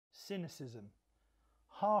Cynicism.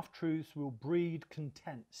 Half-truths will breed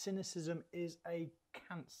content. Cynicism is a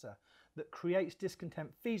cancer that creates discontent,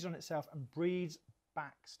 feeds on itself and breeds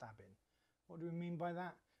backstabbing. What do we mean by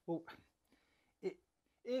that? Well,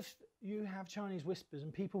 if you have Chinese whispers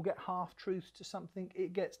and people get half-truths to something,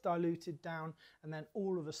 it gets diluted down and then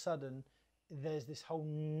all of a sudden there's this whole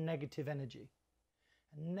negative energy.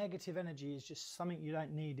 And negative energy is just something you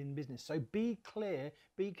don't need in business. So be clear,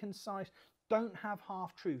 be concise, don't have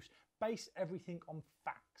half-truths. Base everything on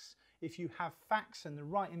facts. If you have facts and the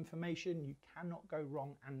right information, you cannot go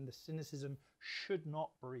wrong, and the cynicism should not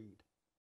breed.